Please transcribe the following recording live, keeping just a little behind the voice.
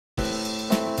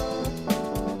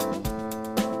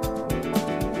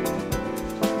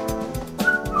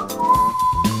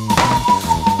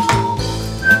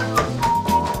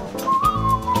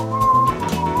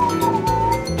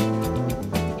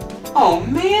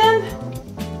man.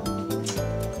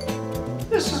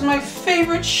 This was my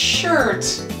favorite shirt.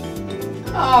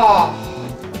 Oh.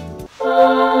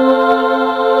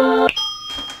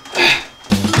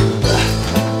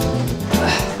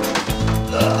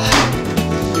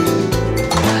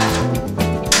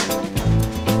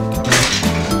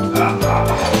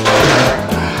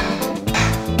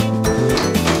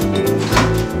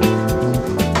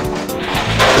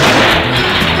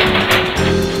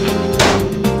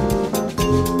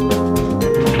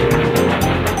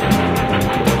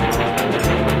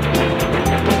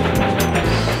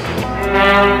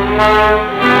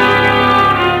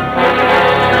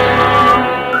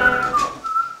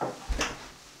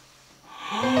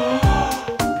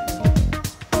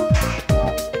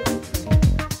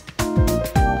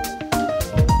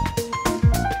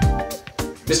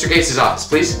 Mr. Gates' office,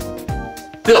 please.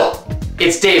 Bill,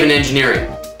 it's Dave in engineering.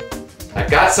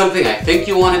 I've got something I think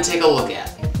you want to take a look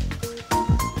at.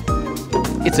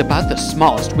 It's about the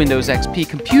smallest Windows XP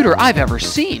computer I've ever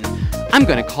seen. I'm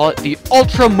going to call it the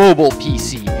Ultra Mobile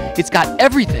PC. It's got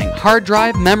everything, hard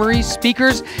drive, memory,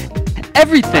 speakers,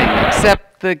 everything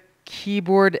except the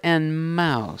keyboard and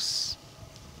mouse.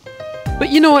 But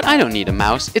you know what? I don't need a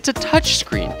mouse. It's a touch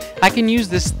screen. I can use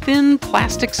this thin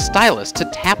plastic stylus to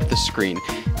tap the screen.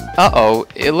 Uh-oh,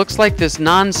 it looks like this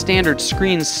non-standard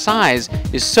screen size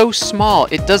is so small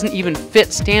it doesn't even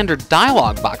fit standard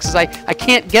dialog boxes. I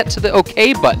can't get to the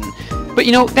OK button. But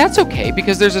you know, that's okay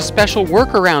because there's a special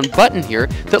workaround button here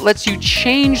that lets you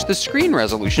change the screen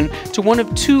resolution to one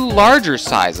of two larger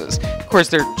sizes. Of course,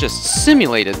 they're just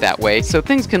simulated that way, so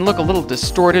things can look a little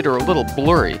distorted or a little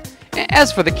blurry.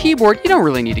 As for the keyboard, you don't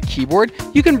really need a keyboard.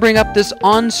 You can bring up this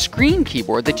on-screen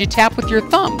keyboard that you tap with your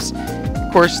thumbs.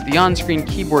 Of course, the on-screen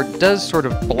keyboard does sort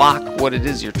of block what it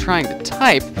is you're trying to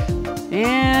type,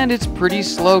 and it's pretty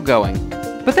slow going.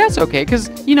 But that's okay, because,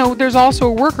 you know, there's also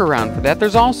a workaround for that.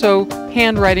 There's also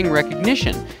handwriting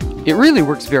recognition. It really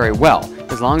works very well,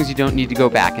 as long as you don't need to go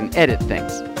back and edit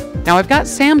things. Now, I've got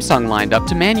Samsung lined up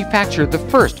to manufacture the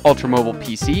first ultramobile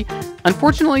PC.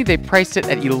 Unfortunately, they priced it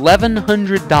at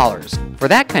 $1,100. For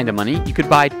that kind of money, you could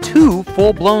buy two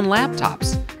full-blown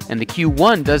laptops. And the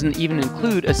Q1 doesn't even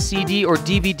include a CD or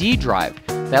DVD drive.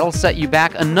 That'll set you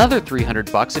back another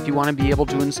 $300 if you want to be able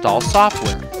to install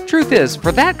software. Truth is,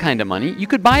 for that kind of money, you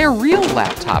could buy a real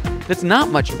laptop that's not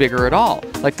much bigger at all,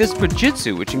 like this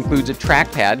Fujitsu, which includes a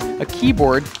trackpad, a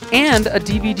keyboard, and a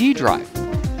DVD drive.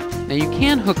 Now you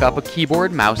can hook up a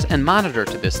keyboard, mouse, and monitor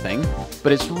to this thing,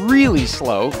 but it's really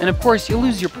slow, and of course you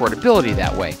lose your portability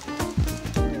that way.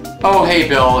 Oh, hey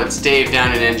Bill, it's Dave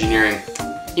down in engineering.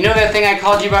 You know that thing I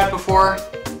called you about before?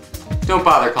 Don't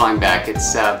bother calling back,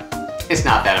 it's not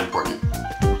that important.